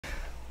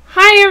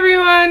Hi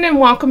everyone and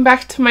welcome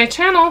back to my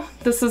channel.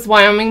 This is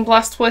Wyoming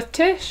Blessed with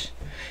Tish.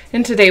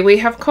 And today we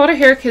have Coda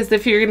here because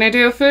if you're going to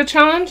do a food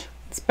challenge,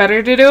 it's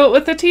better to do it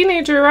with a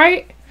teenager,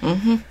 right?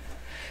 Mm-hmm.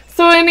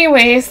 So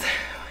anyways,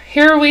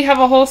 here we have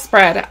a whole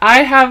spread.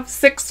 I have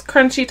 6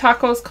 crunchy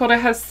tacos. Coda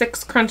has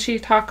 6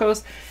 crunchy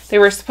tacos. They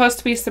were supposed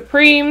to be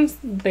Supremes.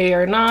 They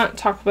are not.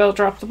 Taco Bell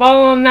dropped the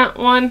ball on that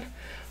one.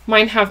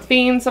 Mine have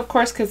beans, of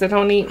course, because I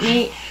don't eat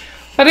meat.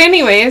 But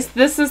anyways,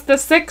 this is the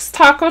 6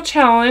 taco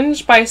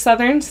challenge by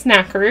Southern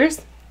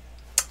Snackers.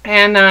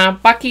 And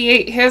Bucky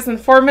ate his in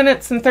 4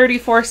 minutes and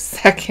 34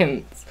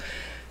 seconds.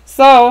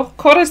 So,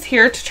 Coda's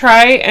here to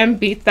try and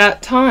beat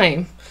that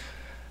time.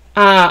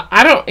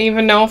 I don't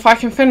even know if I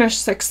can finish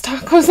 6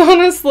 tacos,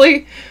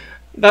 honestly.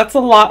 That's a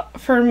lot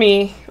for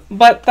me.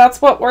 But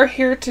that's what we're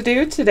here to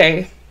do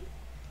today.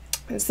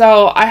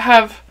 So, I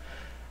have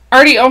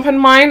already opened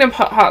mine and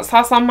put hot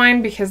sauce on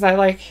mine because I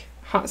like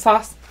hot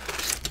sauce.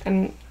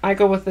 And I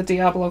go with the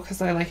Diablo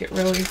because I like it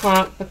really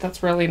hot, but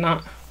that's really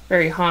not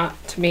very hot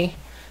to me.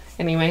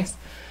 Anyways,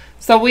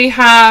 so we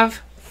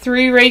have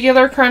 3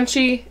 regular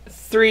crunchy,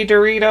 3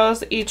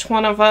 Doritos, each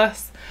one of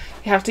us.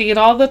 You have to eat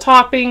all the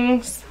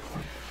toppings.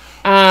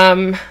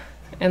 And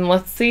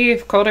let's see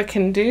if Coda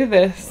can do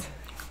this.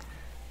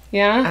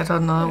 Yeah? I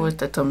don't know with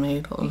the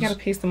tomatoes. You got a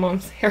piece of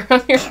mom's hair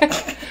on your head.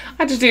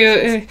 I had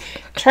to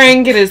try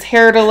and get his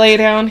hair to lay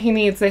down. He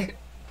needs a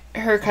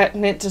haircut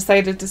and it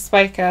decided to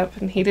spike up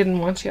and he didn't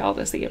want y'all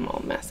to see him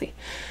all messy.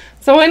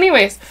 So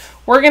anyways,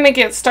 we're gonna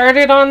get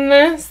started on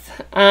this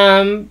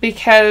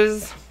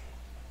because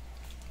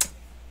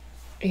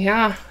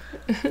yeah.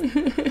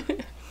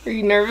 Are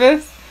you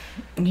nervous?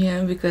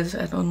 Yeah, because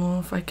I don't know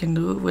if I can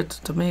do it with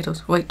the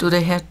tomatoes. Wait, do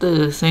they have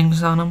the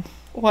things on them?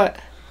 What?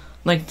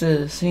 Like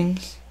the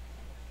things?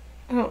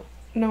 I don't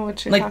know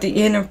what you're like talking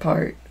the inner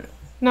part.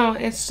 No,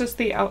 it's just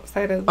the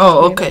outside of the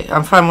tomato. tomato. Okay,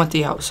 I'm fine with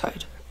the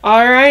outside.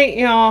 Alright,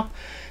 y'all.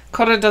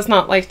 Coda does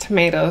not like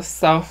tomatoes,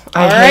 so.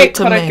 Alright,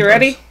 Coda, you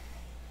ready?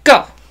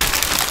 Go!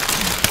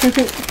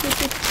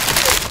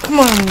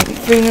 Come on,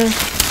 finger.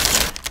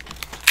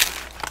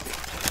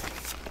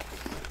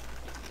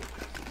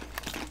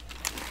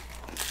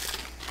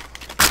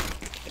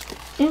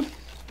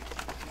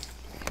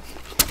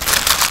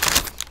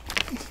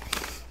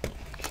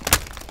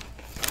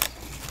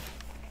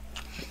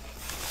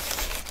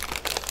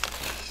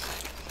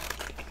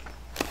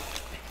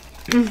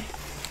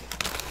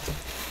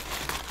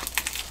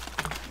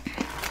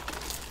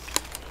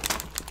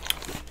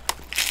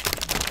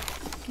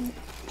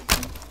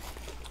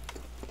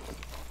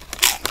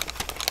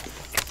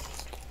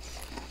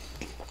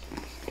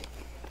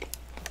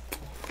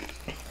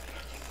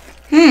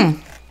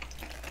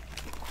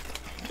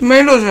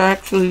 Tomatoes are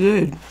actually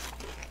good.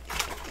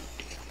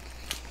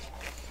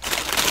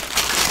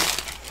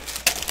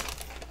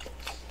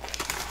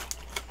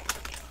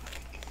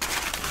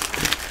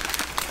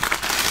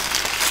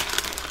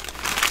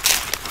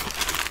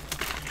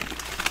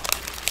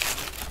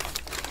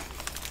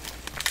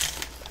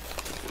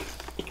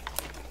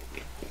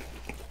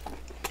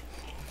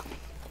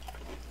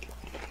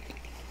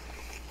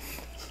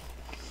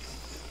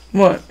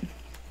 What?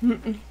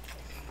 Mm-mm.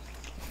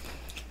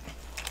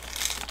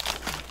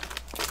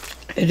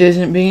 It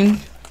isn't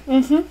beans?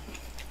 Mm-hmm.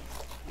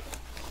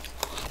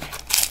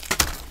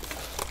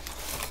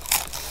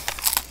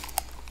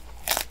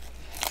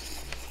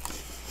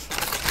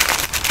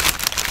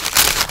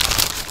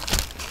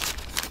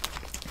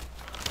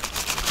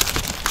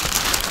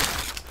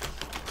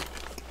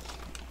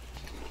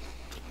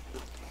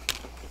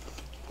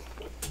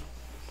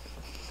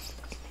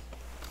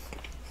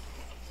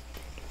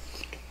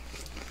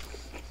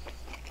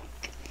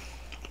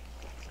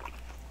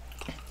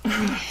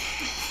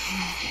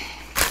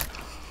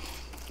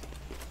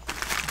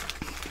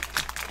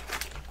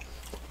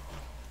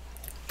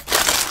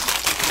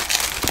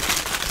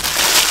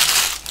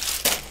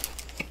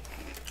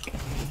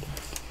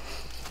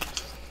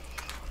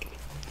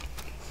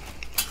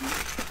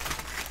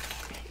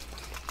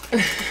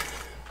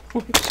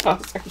 My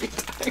jaw's already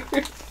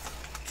tired.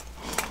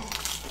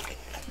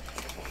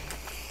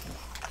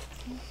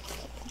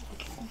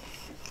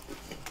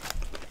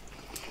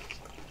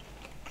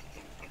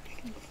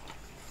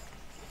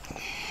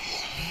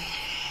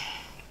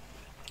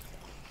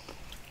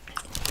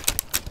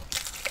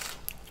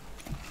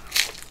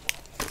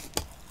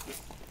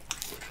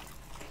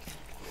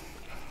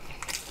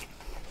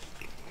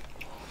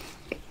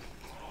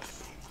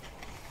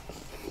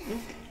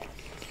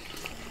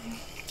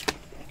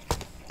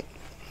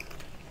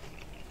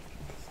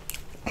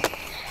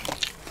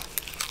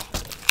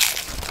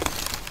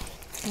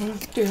 Oh,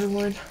 dear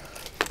Lord.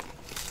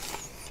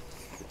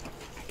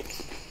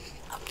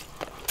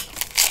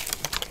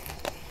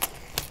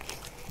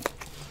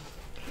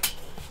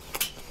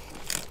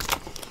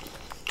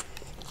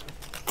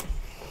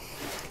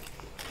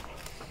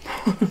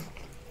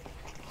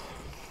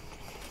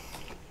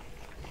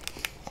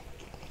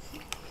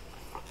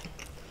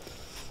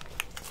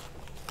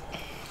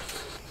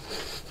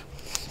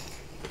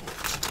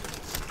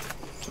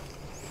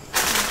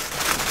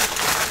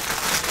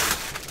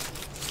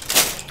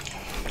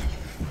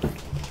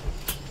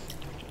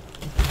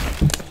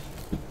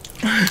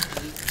 Yeah,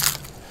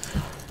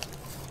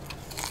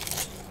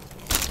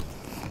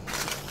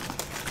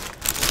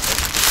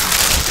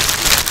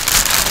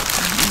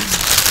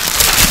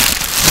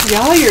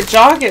 your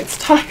jaw gets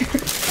tired.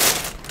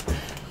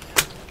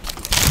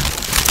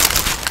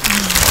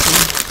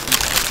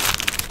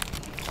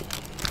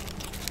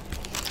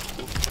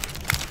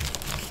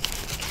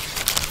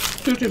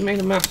 Dude, made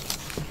a mess.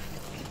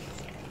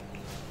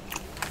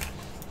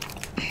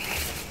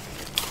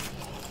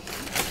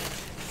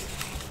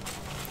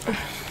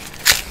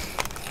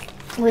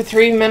 We're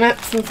 3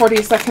 minutes and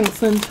 40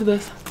 seconds into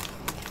this.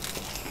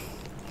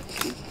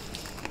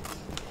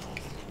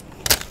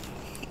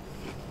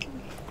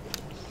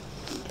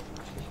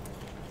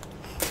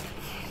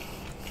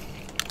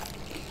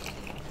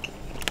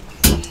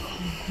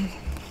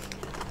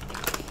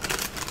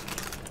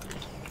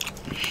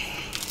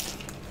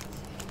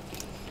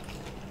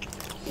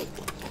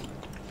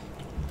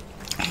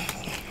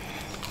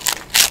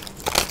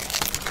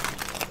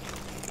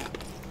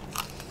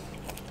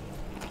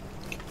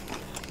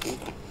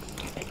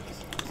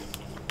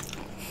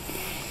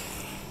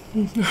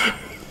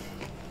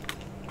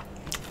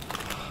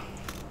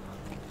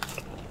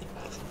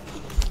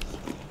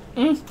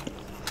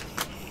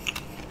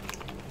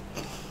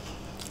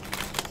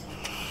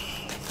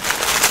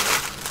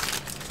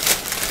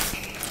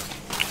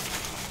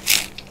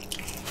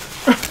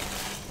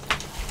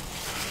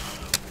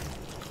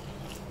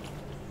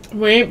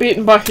 We ain't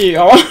beating Bucky,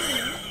 y'all.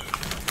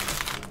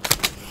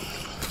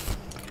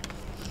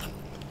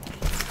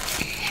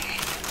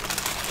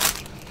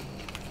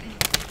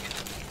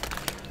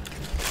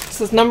 This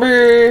is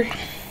number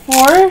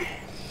 4.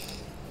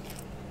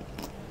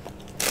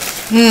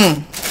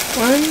 1,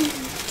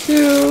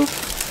 2.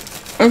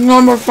 It's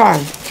number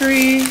 5.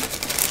 3,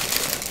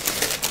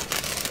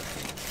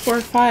 4,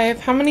 5.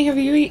 How many have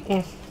you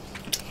eaten?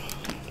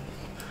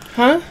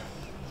 Huh?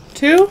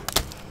 2?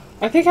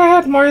 I think I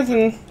had more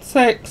than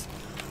 6.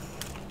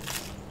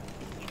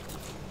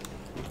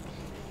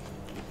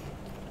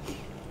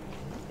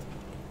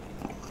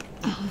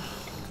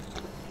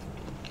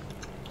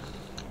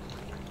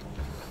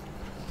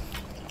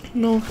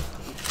 No.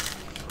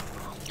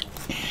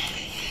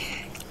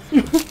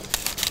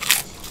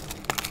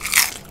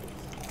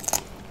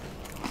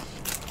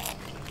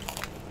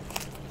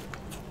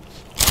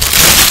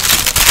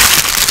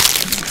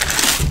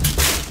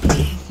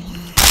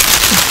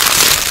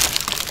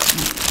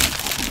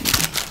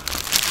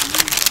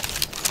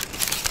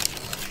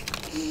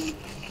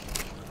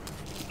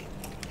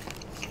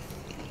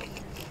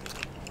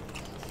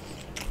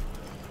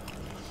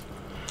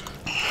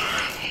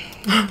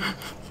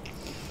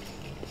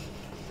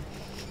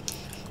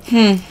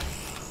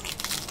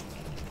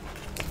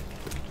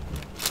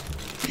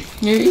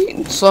 You're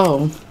eating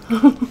slow.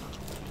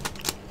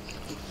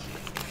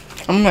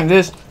 I'm like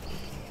this.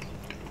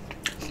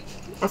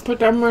 I put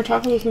down more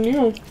tacos than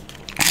you.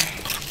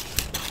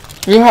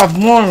 You have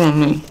more than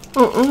me.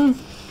 Okay.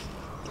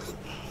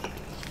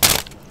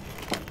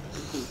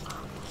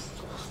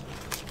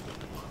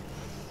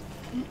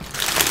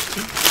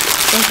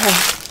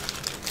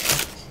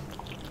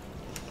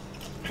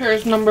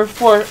 Here's number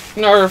 4,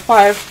 or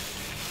 5.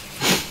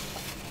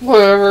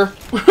 Whatever.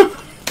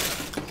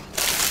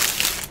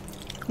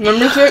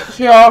 Number 6,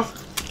 y'all.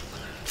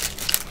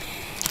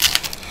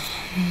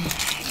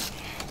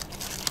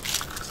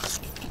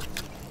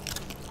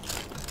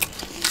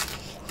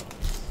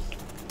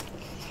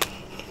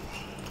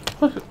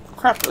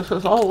 Crap, this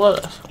is all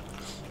lettuce.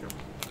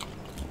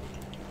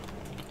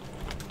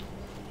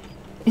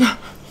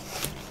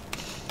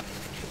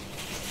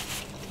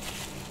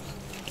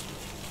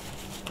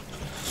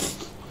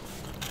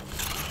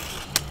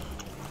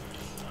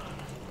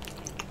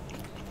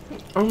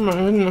 Oh my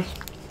goodness.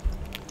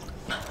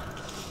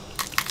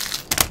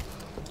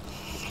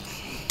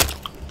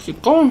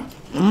 Keep going.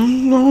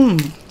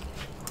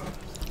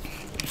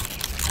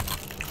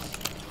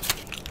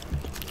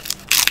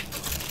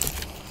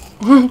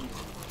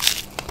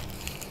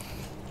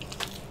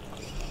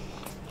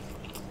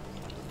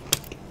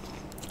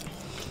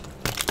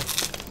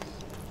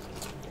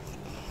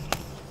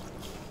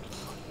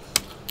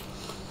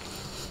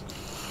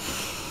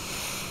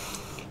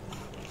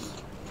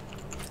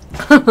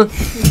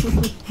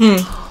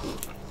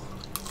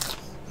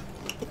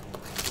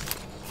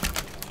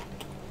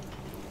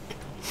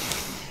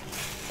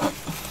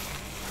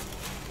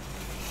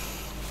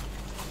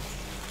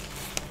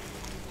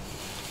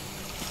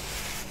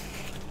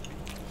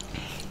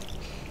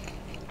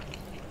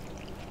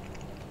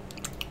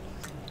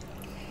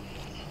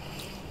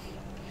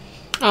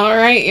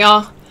 Alright,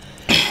 y'all.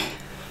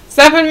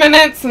 7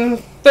 minutes and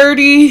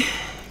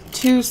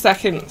 32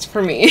 seconds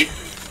for me.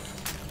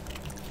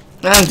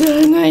 I'm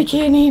done. I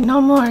can't eat no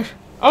more.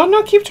 Oh,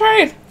 no, keep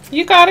trying.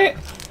 You got it.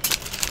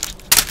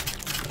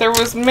 There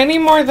was many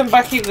more than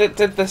Bucky that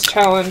did this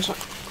challenge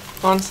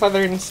on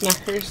Southern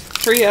Snackers.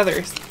 3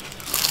 others.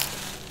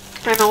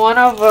 And one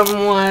of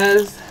them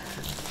was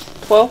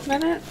 12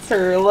 minutes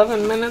or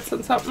 11 minutes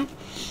and something.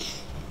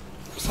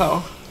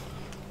 So,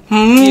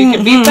 you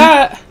can beat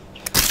that.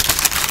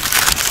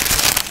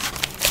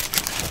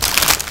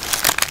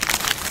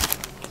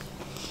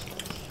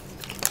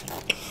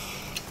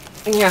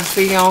 Yeah,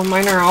 see, y'all,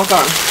 mine are all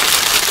gone.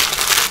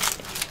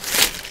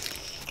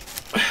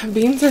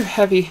 Beans are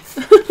heavy.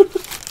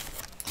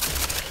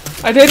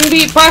 I didn't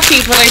beat Bucky,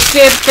 but I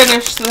did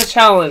finish the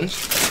challenge.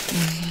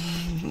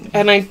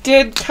 And I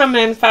did come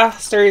in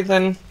faster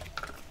than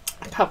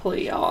a couple of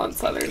y'all on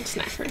Southern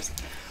Snackers.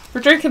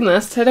 We're drinking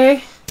this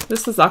today.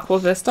 This is Aqua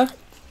Vista.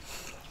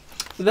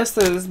 This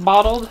is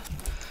bottled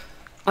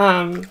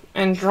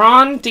and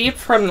drawn deep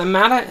from the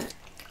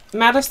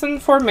Madison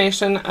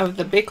Formation of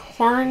the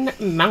Bighorn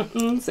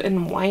Mountains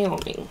in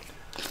Wyoming.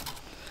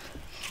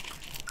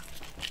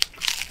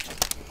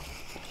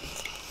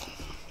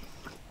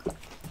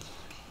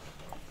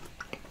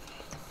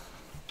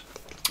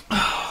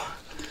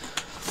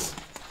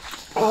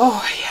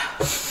 Oh,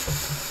 yeah.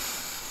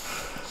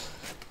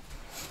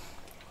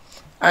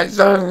 I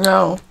don't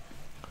know.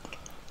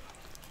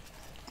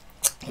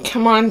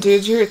 Come on,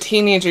 dude. You're a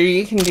teenager.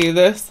 You can do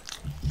this.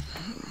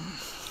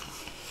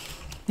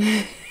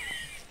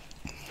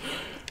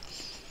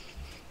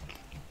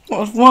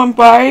 What's one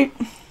bite?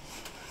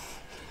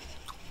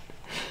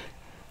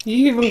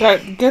 You even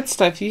got good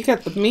stuff. You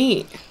got the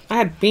meat. I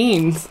had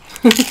beans.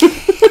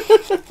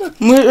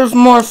 Meat is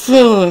more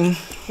filling.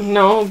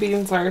 No,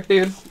 beans are,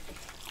 dude.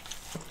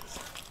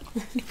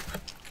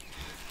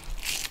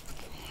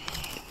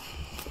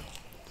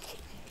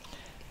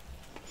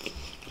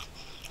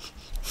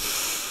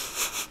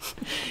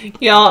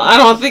 Y'all, I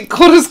don't think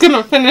Coda's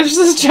gonna finish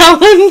this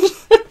challenge.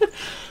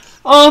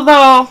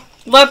 Although,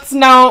 let's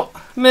note,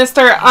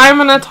 Mr. I'm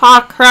gonna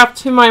talk crap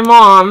to my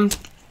mom.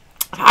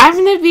 I'm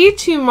gonna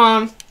beat you,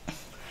 Mom.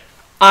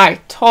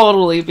 I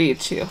totally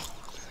beat you.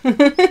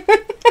 Hey,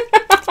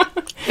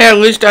 at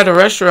least at a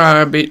restaurant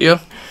I beat you.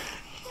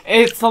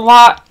 It's a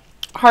lot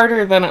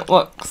harder than it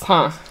looks,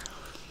 huh?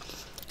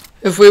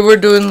 If we were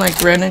doing like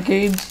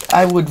Renegades,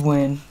 I would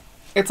win.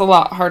 It's a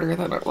lot harder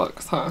than it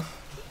looks, huh?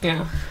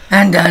 Yeah.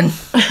 I'm done.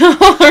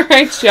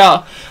 Alright,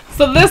 y'all.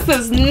 So this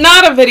is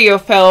not a video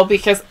fail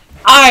because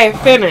I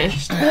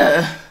finished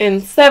in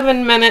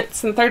 7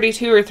 minutes and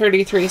 32 or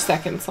 33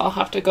 seconds. I'll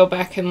have to go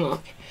back and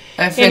look.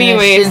 I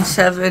finished in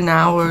 7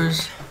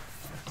 hours.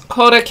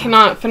 Coda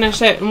cannot finish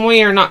it, and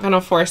we are not going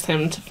to force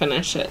him to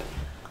finish it.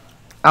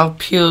 I'll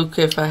puke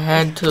if I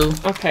had to.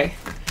 Okay.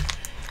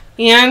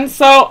 And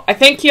so, I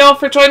thank you all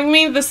for joining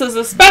me. This is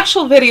a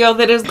special video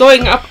that is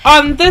going up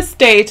on this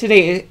day.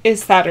 Today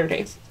is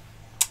Saturday.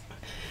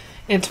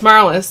 And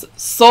tomorrow is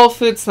Soul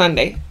Food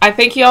Sunday. I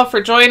thank you all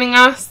for joining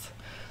us.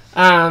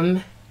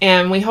 And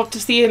we hope to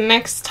see you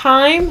next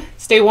time.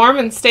 Stay warm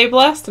and stay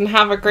blessed and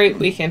have a great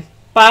weekend.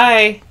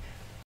 Bye.